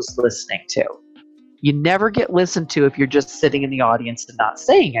audience was listening to. You never get listened to if you're just sitting in the audience and not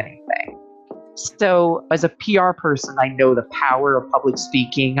saying anything. So as a PR person, I know the power of public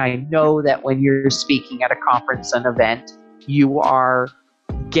speaking. I know that when you're speaking at a conference and event, you are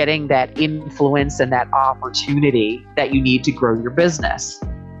getting that influence and that opportunity that you need to grow your business.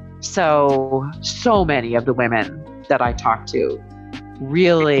 So many of the women that I talked to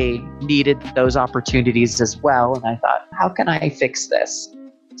really needed those opportunities as well. And I thought, how can I fix this?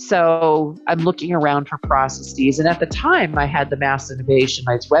 So I'm looking around for processes. And at the time, I had the Mass Innovation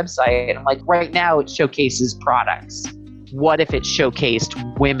Nights website. And I'm like, right now it showcases products. What if it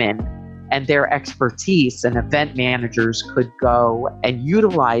showcased women and their expertise, and event managers could go and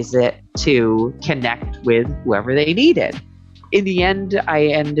utilize it to connect with whoever they needed? In the end, I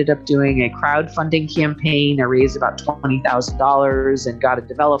ended up doing a crowdfunding campaign. I raised about $20,000 and got a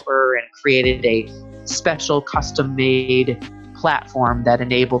developer and created a special custom-made platform that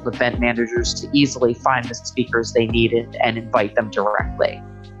enabled event managers to easily find the speakers they needed and invite them directly.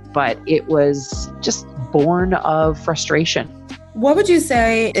 But it was just born of frustration. What would you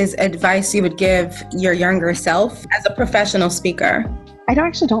say is advice you would give your younger self as a professional speaker? I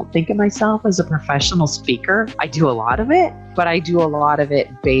actually don't think of myself as a professional speaker. I do a lot of it, but I do a lot of it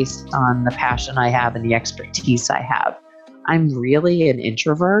based on the passion I have and the expertise I have. I'm really an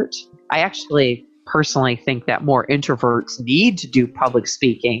introvert. I actually personally think that more introverts need to do public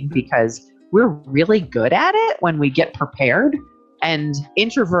speaking because we're really good at it when we get prepared. And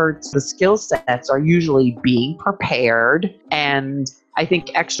introverts, the skill sets are usually being prepared. And I think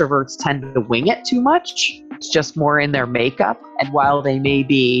extroverts tend to wing it too much. It's just more in their makeup. And while they may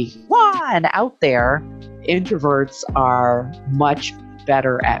be out there, introverts are much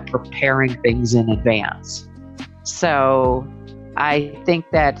better at preparing things in advance. So I think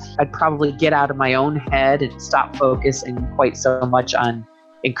that I'd probably get out of my own head and stop focusing quite so much on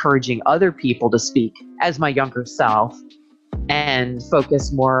encouraging other people to speak as my younger self, and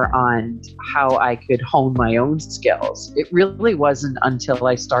focus more on how I could hone my own skills. It really wasn't until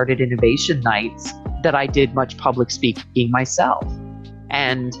I started Innovation Nights that I did much public speaking myself.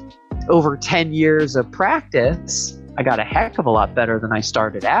 And over 10 years of practice, I got a heck of a lot better than I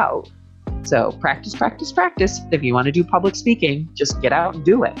started out. So practice, practice, practice. If you want to do public speaking, just get out and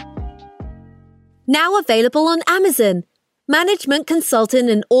do it. Now available on Amazon. Management consultant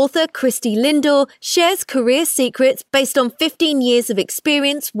and author Christy Lindor shares career secrets based on 15 years of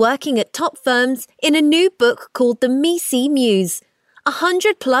experience working at top firms in a new book called The MECE Muse.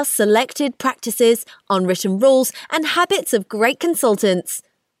 100+ selected practices, unwritten rules, and habits of great consultants.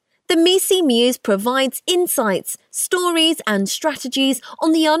 The MECE Muse provides insights, stories, and strategies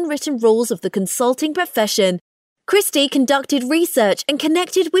on the unwritten rules of the consulting profession. Christy conducted research and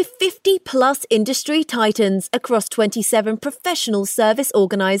connected with 50+ industry titans across 27 professional service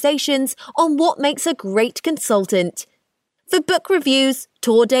organizations on what makes a great consultant. For book reviews,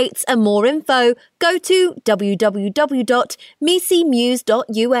 tour dates, and more info, go to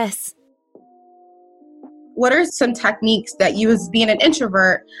www.mecemuse.us. What are some techniques that you, as being an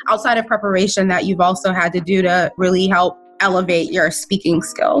introvert, outside of preparation, that you've also had to do to really help elevate your speaking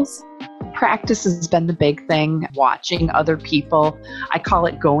skills? Practice has been the big thing. Watching other people. I call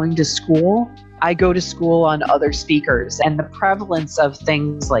it going to school. I go to school on other speakers, and the prevalence of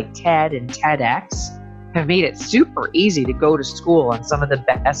things like TED and TEDx have made it super easy to go to school on some of the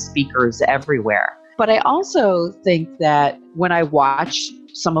best speakers everywhere. But I also think that when I watch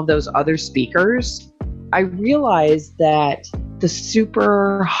some of those other speakers, I realize that the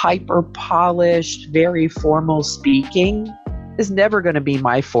super hyper polished, very formal speaking is never going to be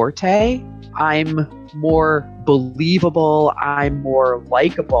my forte. I'm more believable, I'm more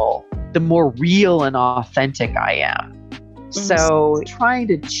likable, the more real and authentic I am. So trying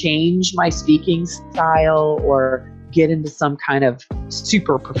to change my speaking style or get into some kind of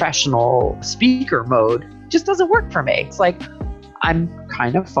super professional speaker mode just doesn't work for me. It's like I'm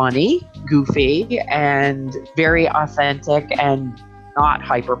kind of funny, goofy, and very authentic and not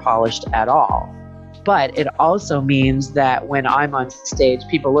hyper polished at all. But it also means that when I'm on stage,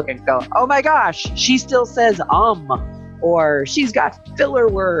 people look and go, oh my gosh, she still says or she's got filler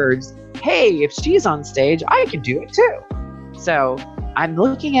words. Hey, if she's on stage, I can do it too. So I'm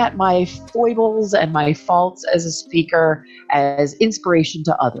looking at my foibles and my faults as a speaker as inspiration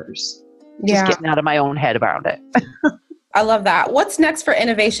to others. Just getting out of my own head about it. I love that. What's next for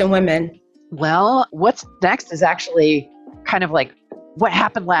Innovation Women? Well, what's next is actually kind of like what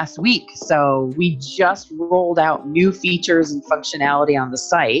happened last week. So we just rolled out new features and functionality on the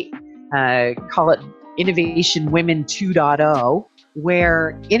site. Call it Innovation Women 2.0,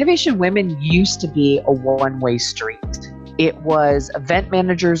 where Innovation Women used to be a one-way street. It was event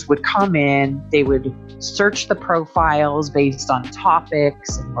managers would come in, they would search the profiles based on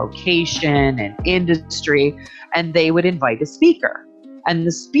topics and location and industry, and they would invite a speaker. And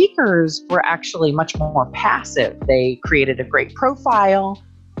the speakers were actually much more passive. They created a great profile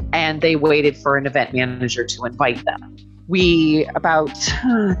and they waited for an event manager to invite them. We,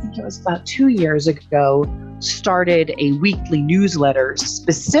 I think it was about 2 years ago, started a weekly newsletter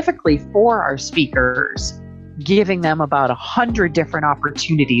specifically for our speakers, giving them about 100 different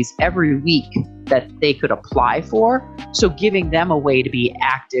opportunities every week that they could apply for. So giving them a way to be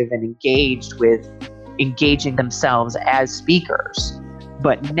active and engaged with engaging themselves as speakers.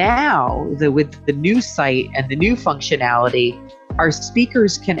 But now, with the new site and the new functionality, our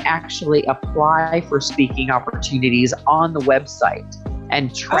speakers can actually apply for speaking opportunities on the website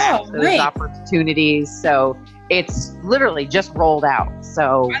and track those opportunities. So it's literally just rolled out.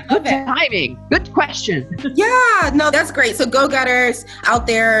 So good timing, good question. Yeah, no, that's great. So go-getters out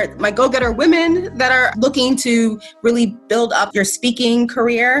there, my go-getter women that are looking to really build up your speaking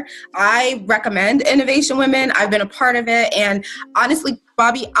career, I recommend Innovation Women. I've been a part of it. And honestly,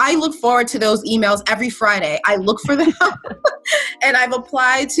 Bobbi, I look forward to those emails every Friday. I look for them and I've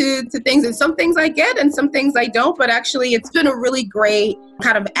applied to things, and some things I get and some things I don't, but actually it's been a really great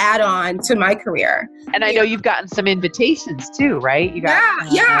kind of add-on to my career. And I know you've gotten some invitations too, right? You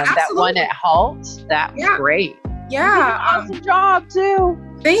got that one at Halt. That was great. Yeah. Awesome job too.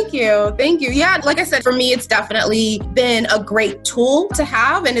 Thank you. Yeah, like I said, for me, it's definitely been a great tool to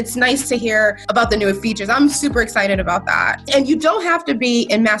have, and it's nice to hear about the new features. I'm super excited about that. And you don't have to be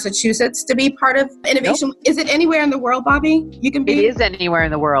in Massachusetts to be part of Innovation. Nope. Is it anywhere in the world, Bobbi? You can be? It is anywhere in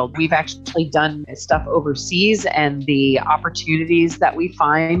the world. We've actually done stuff overseas, and the opportunities that we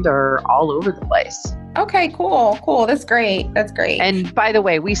find are all over the place. Okay, cool. That's great. And by the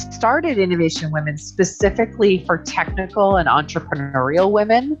way, we started Innovation Women specifically for technical and entrepreneurial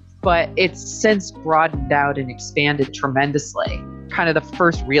women, but it's since broadened out and expanded tremendously. Kind of the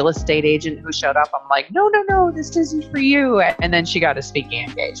first real estate agent who showed up, I'm like, no, this isn't for you. And then she got a speaking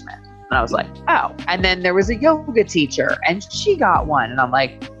engagement. And I was like, oh. And then there was a yoga teacher and she got one. And I'm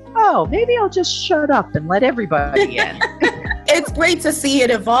like, oh, maybe I'll just shut up and let everybody in. It's great to see it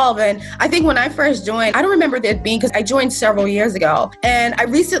evolve. And I think when I first joined, I don't remember it being, because I joined several years ago. And I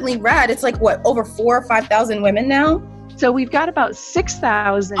recently read, it's like, over 4,000 or 5,000 women now? So we've got about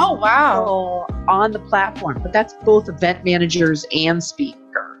 6,000 people on the platform, but that's both event managers and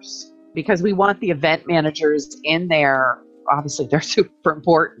speakers, because we want the event managers in there. Obviously, they're super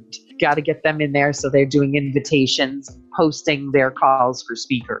important. Got to get them in there so they're doing invitations, posting their calls for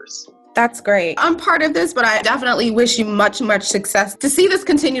speakers. That's great. I'm part of this, but I definitely wish you much, much success to see this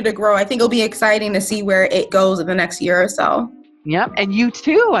continue to grow. I think it'll be exciting to see where it goes in the next year or so. Yep. And you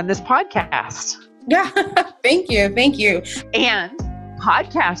too on this podcast. Yeah. Thank you. And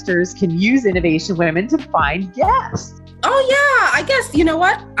podcasters can use Innovation Women to find guests. Oh, yeah. I guess, you know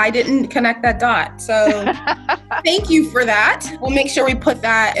what? I didn't connect that dot. So thank you for that. We'll make sure we put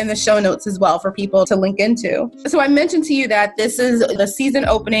that in the show notes as well for people to link into. So I mentioned to you that this is the season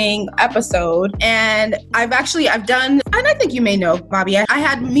opening episode. And I've done, and I think you may know, Bobbi, I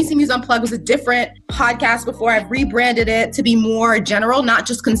had Misi Muse Unplugged was a different podcast before. I've rebranded it to be more general, not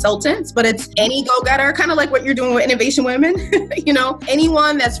just consultants, but it's any go-getter, kind of like what you're doing with Innovation Women.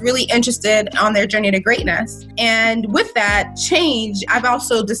 Anyone that's really interested on their journey to greatness. And with that change, I've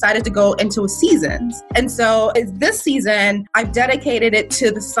also decided to go into seasons. And so is this season, I've dedicated it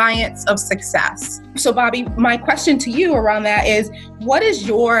to the science of success. So Bobby, my question to you around that is, what is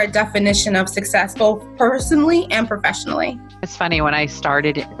your definition of success, both personally and professionally? It's funny, when I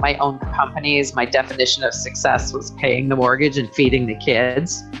started my own companies, my definition of success was paying the mortgage and feeding the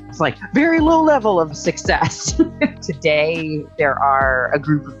kids. It's like very low level of success. Today, there are a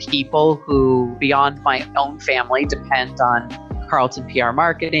group of people who, beyond my own family, depend on Carlton PR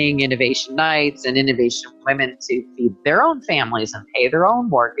Marketing, Innovation Nights, and Innovation Women to feed their own families and pay their own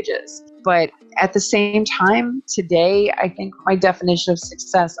mortgages. But at the same time, today, I think my definition of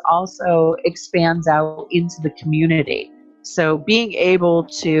success also expands out into the community. So being able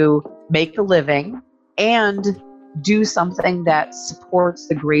to make a living and do something that supports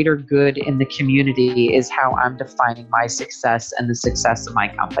the greater good in the community is how I'm defining my success and the success of my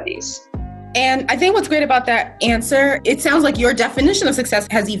companies. And I think what's great about that answer, it sounds like your definition of success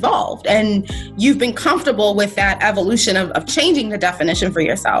has evolved and you've been comfortable with that evolution of changing the definition for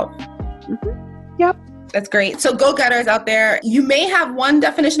yourself. Mm-hmm. Yep. That's great. So go-getters out there, you may have one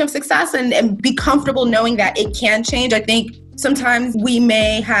definition of success and be comfortable knowing that it can change. I think sometimes we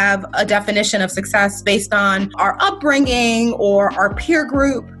may have a definition of success based on our upbringing or our peer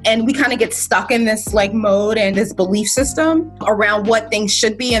group, and we kind of get stuck in this like mode and this belief system around what things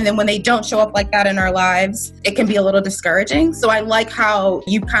should be. And then when they don't show up like that in our lives, it can be a little discouraging. So I like how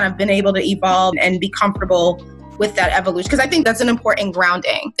you've kind of been able to evolve and be comfortable with that evolution, because I think that's an important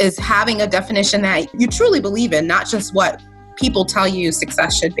grounding, is having a definition that you truly believe in, not just what people tell you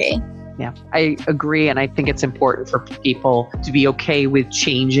success should be. Yeah, I agree. And I think it's important for people to be okay with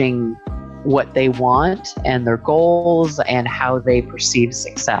changing what they want and their goals and how they perceive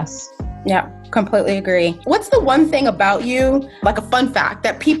success. Yeah, completely agree. What's the one thing about you, like a fun fact,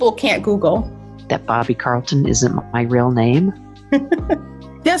 that people can't Google? That Bobby Carlton isn't my real name.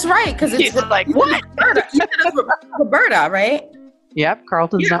 That's right, because it's like, what? Roberta. You said it's Roberta, right? Yep,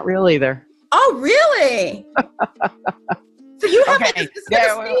 Carlton's not real either. Oh, really? So you have like a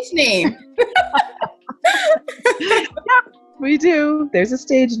stage name. Yep, we do. There's a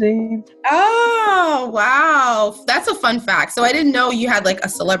stage name. Oh, wow. That's a fun fact. So I didn't know you had like a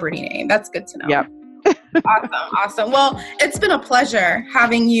celebrity name. That's good to know. Yep. Awesome. Well, it's been a pleasure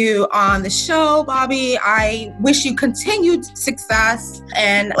having you on the show, Bobby. I wish you continued success.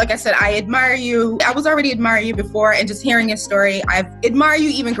 And like I said, I admire you. I was already admiring you before, and just hearing your story, I admire you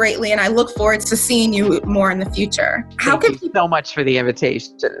even greatly. And I look forward to seeing you more in the future. Thank you so much for the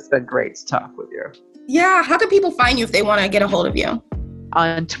invitation. It's been great to talk with you. Yeah. How can people find you if they want to get a hold of you?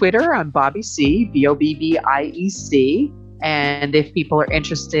 On Twitter, I'm Bobby C, BOBBIEC. And if people are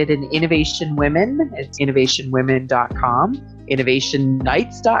interested in Innovation Women, it's innovationwomen.com,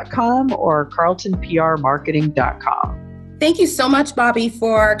 innovationnights.com, or carltonprmarketing.com. Thank you so much, Bobby,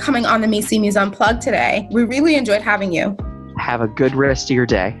 for coming on the Misi Muse Unplugged today. We really enjoyed having you. Have a good rest of your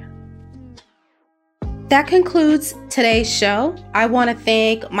day. That concludes today's show. I want to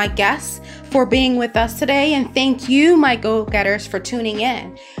thank my guests for being with us today, and thank you, my go-getters, for tuning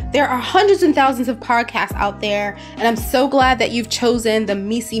in. There are hundreds and thousands of podcasts out there, and I'm so glad that you've chosen the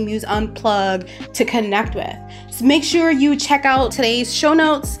Misi Muse Unplugged to connect with. So make sure you check out today's show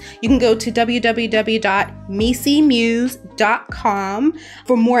notes. You can go to www.misimuse.com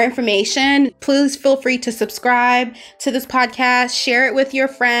for more information. Please feel free to subscribe to this podcast, share it with your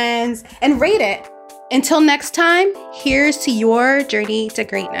friends, and rate it. Until next time, here's to your journey to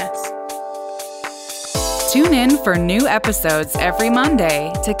greatness. Tune in for new episodes every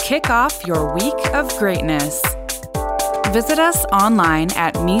Monday to kick off your week of greatness. Visit us online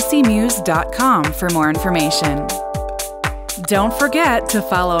at misimuse.com for more information. Don't forget to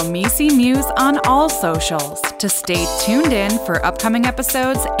follow Misi Muse on all socials to stay tuned in for upcoming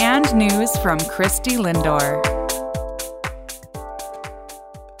episodes and news from Christy Lindor.